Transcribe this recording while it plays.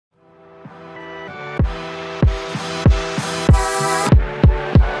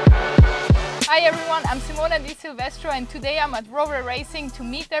Simona de Silvestro and today I'm at ROWE Racing to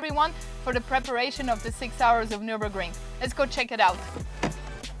meet everyone for the preparation of the 6 hours of Nürburgring. Let's go check it out.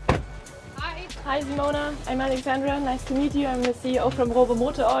 Hi. Hi Simona, I'm Alexandra, nice to meet you. I'm the CEO from ROWE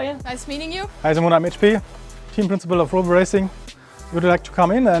Motor Oil. Nice meeting you. Hi Simona, I'm HP, team principal of ROWE Racing. Would you like to come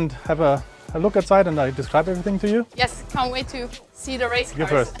in and have a look outside and I describe everything to you? Yes, can't wait to see the race cars. You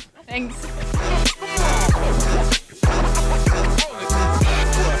first. Thanks.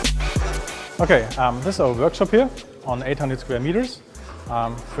 Okay, this is our workshop here on 800 square meters.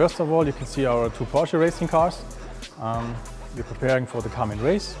 First of all, you can see our 2 Porsche racing cars. We're preparing for the coming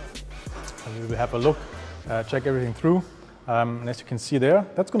race. We will have a look, check everything through. And as you can see there,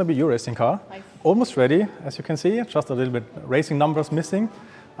 that's going to be your racing car. Nice. Almost ready, as you can see, just a little bit racing numbers missing.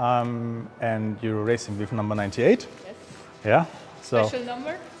 And you're racing with number 98. Yes. Yeah. So Special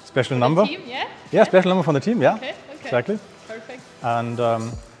number? Special number. Team, yeah? Yeah, special number from the team, yeah. Okay. Exactly. Perfect. And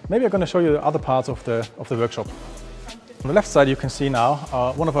maybe I'm going to show you other parts of the workshop. On the left side you can see now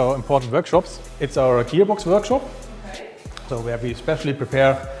one of our important workshops. It's our gearbox workshop. Okay. So where we specially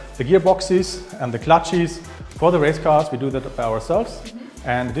prepare the gearboxes and the clutches for the race cars. We do that by ourselves.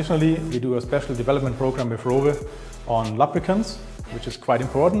 And additionally we do a special development program with ROWE on lubricants, which is quite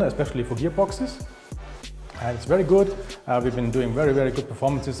important, especially for gearboxes. And it's very good. We've been doing very, very good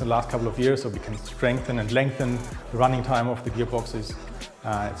performances in the last couple of years, so we can strengthen and lengthen the running time of the gearboxes.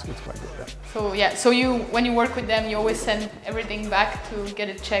 It's quite good. Yeah. So yeah, so when you work with them, you always send everything back to get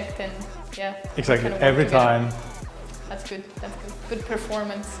it checked and yeah. Exactly, kind of every time. That's good. That's good. Good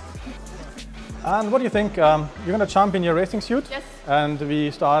performance. And what do you think? You're going to jump in your racing suit? Yes. And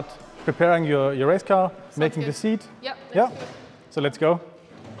we start preparing your race car, making the seat. Yep. Yeah. So let's go.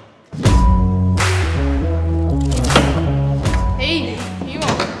 Hey, Timo.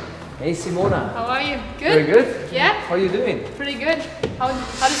 Hey Simona. How are you? Good? Very good. Yeah? How are you doing? Pretty good. How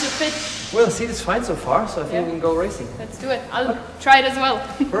does it fit? Well, the seat is fine so far, so I think we can go racing. Let's do it. I'll try it as well.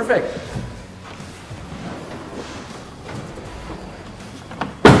 Perfect.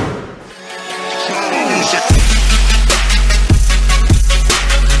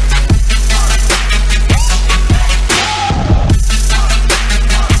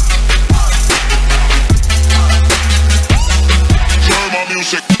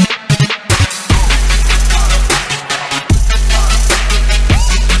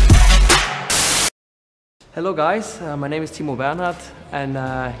 Hello guys, my name is Timo Bernhard and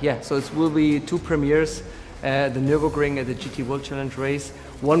yeah, so it will be 2 premieres, the Nürburgring and the GT World Challenge race.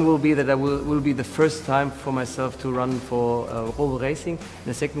 One will be that I will be the first time for myself to run for ROWE Racing. And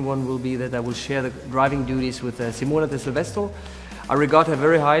the second one will be that I will share the driving duties with Simona de Silvestro. I regard her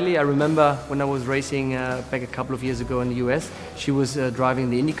very highly. I remember when I was racing back a couple of years ago in the US, she was driving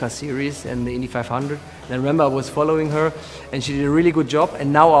the IndyCar series and the Indy 500. And I remember I was following her and she did a really good job,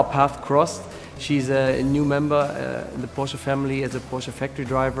 and now our path crossed. She's a new member in the Porsche family as a Porsche factory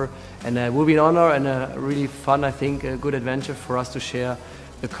driver, and it will be an honor and a really fun, I think, a good adventure for us to share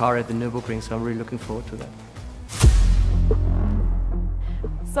the car at the Nürburgring, so I'm really looking forward to that.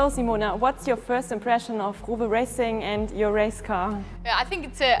 So Simona, what's your first impression of ROWE Racing and your race car? Yeah, I think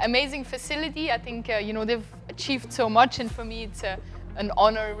it's an amazing facility. I think you know, they've achieved so much, and for me it's an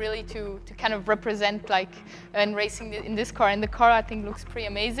honor really to kind of represent and racing in this car. And the car I think looks pretty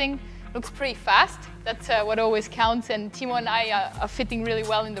amazing. Looks pretty fast. That's what always counts, and Timo and I are fitting really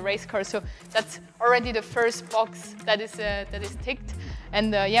well in the race car, so that's already the first box that is ticked.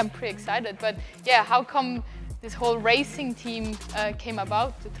 And yeah, I'm pretty excited. But yeah, how come this whole racing team came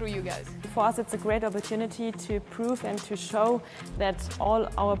about through you guys? For us, it's a great opportunity to prove and to show that all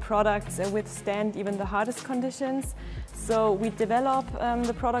our products withstand even the hardest conditions. So we develop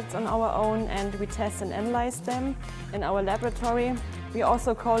the products on our own and we test and analyze them in our laboratory. We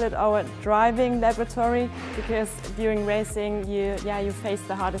also call it our driving laboratory because during racing you face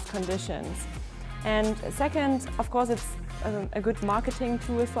the hardest conditions. And second, of course, it's a good marketing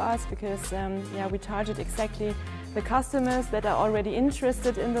tool for us because we target exactly the customers that are already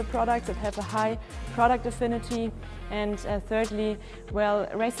interested in the product, that have a high product affinity. And thirdly, well,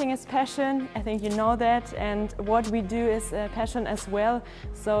 racing is passion, I think you know that, and what we do is passion as well.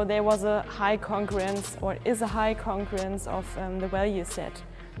 So there was a high congruence, or is a high congruence of the value set.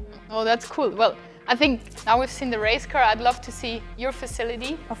 Oh, that's cool. Well, I think now we've seen the race car, I'd love to see your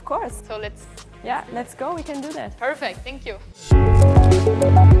facility. Of course. So let's... Yeah, let's go, we can do that. Perfect, thank you.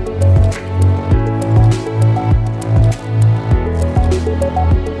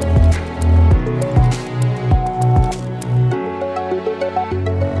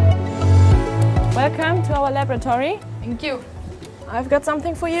 Welcome to our laboratory. Thank you. I've got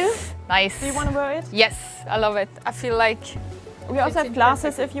something for you. Nice. Do you want to wear it? Yes, I love it. I feel like... We also have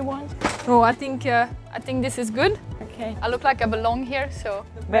glasses if you want. Oh, I think this is good. Okay. I look like I belong here, so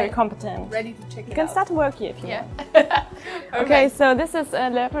Very competent. ready to check it out. You can start to work here if you Yeah. want. Okay, so this is a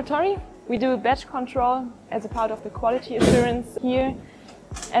laboratory. We do batch control as a part of the quality assurance here,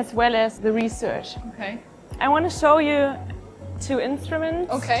 as well as the research. Okay. I want to show you two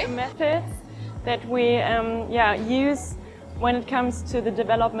instruments, Okay. two methods that we use when it comes to the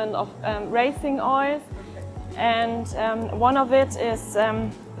development of racing oils. And one of it is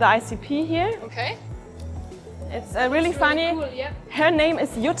the ICP here. Okay. It's really funny. Cool, yeah. Her name is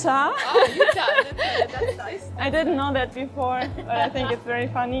Jutta. Oh, Utah. That's nice. I didn't know that before, but I think it's very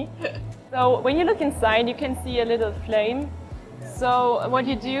funny. So when you look inside, you can see a little flame. So what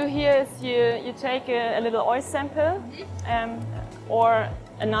you do here is you take a little oil sample or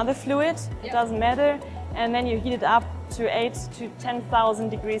another fluid, it doesn't matter, and then you heat it up to 8 to 10,000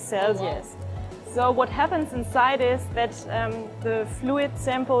 degrees Celsius. So what happens inside is that the fluid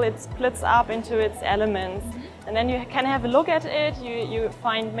sample, it splits up into its elements. And then you can have a look at it, you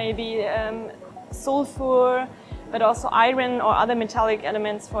find maybe sulfur, but also iron or other metallic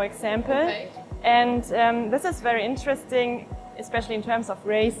elements, for example. Okay. And this is very interesting, especially in terms of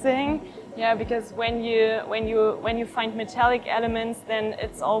racing. Yeah, because when you find metallic elements, then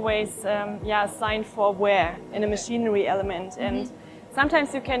it's always a sign for wear in a machinery element. And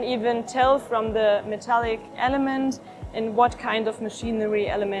sometimes you can even tell from the metallic element in what kind of machinery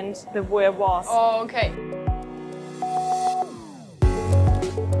element the wear was. Oh, okay.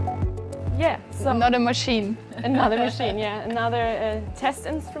 Yeah, so Another machine. another machine, yeah, another test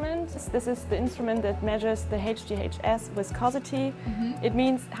instrument. This is the instrument that measures the HDHS viscosity. It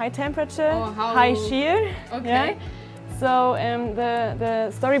means high temperature, high shear. Okay. Yeah. So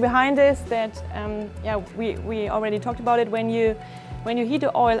the story behind this that we already talked about it. When you heat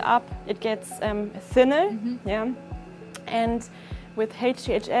the oil up, it gets thinner. Yeah, and with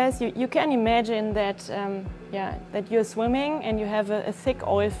HDHS, you can imagine that that you're swimming and you have a thick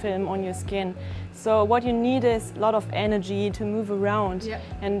oil film on your skin. So what you need is a lot of energy to move around. Yeah.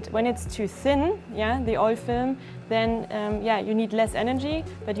 And when it's too thin, the oil film, then you need less energy,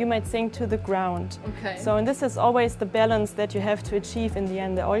 but you might sink to the ground. Okay. So and this is always the balance that you have to achieve in the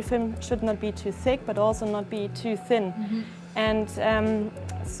end. The oil film should not be too thick, but also not be too thin. And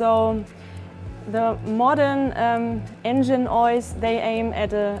so the modern engine oils, they aim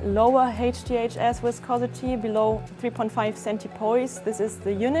at a lower HDHS viscosity, below 3.5 centipoise. This is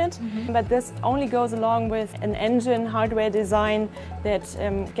the unit. But this only goes along with an engine hardware design that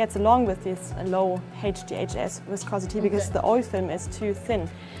gets along with this low HDHS viscosity because the oil film is too thin.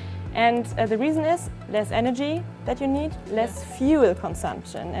 And the reason is less energy that you need, less fuel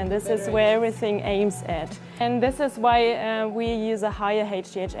consumption, and this is where everything aims at. And this is why we use a higher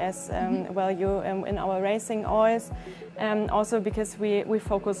HDHS value in our racing oils, also because we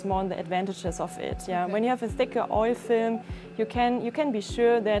focus more on the advantages of it. Yeah, when you have a thicker oil film, you can be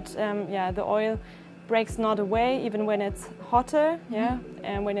sure that the oil breaks not away even when it's hotter,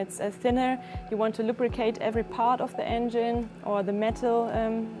 and when it's thinner, you want to lubricate every part of the engine or the metal,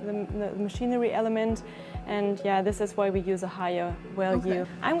 the machinery element, and this is why we use a higher value.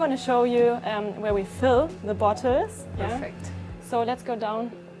 Okay. I'm going to show you where we fill the bottles. Perfect. So let's go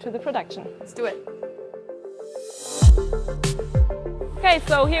down to the production. Let's do it. Okay,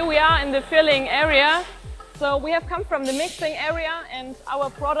 so here we are in the filling area. So we have come from the mixing area and our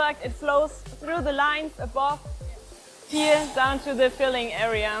product, it flows through the lines above here down to the filling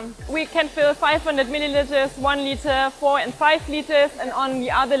area. We can fill 500 milliliters, 1 liter, 4 and 5 liters, and on the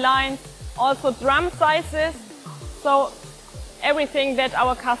other lines also drum sizes. So everything that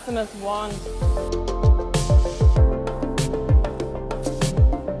our customers want.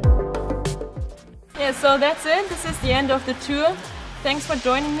 Yeah, so that's it. This is the end of the tour. Thanks for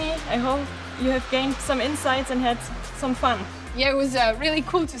joining me. I hope you have gained some insights and had some fun. Yeah, it was really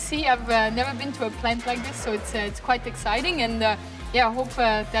cool to see. I've never been to a plant like this, so it's quite exciting. And I hope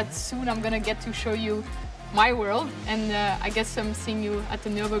that soon I'm gonna get to show you my world. And I guess I'm seeing you at the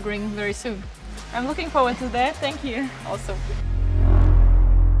Nürburgring very soon. I'm looking forward to that. Thank you. Awesome.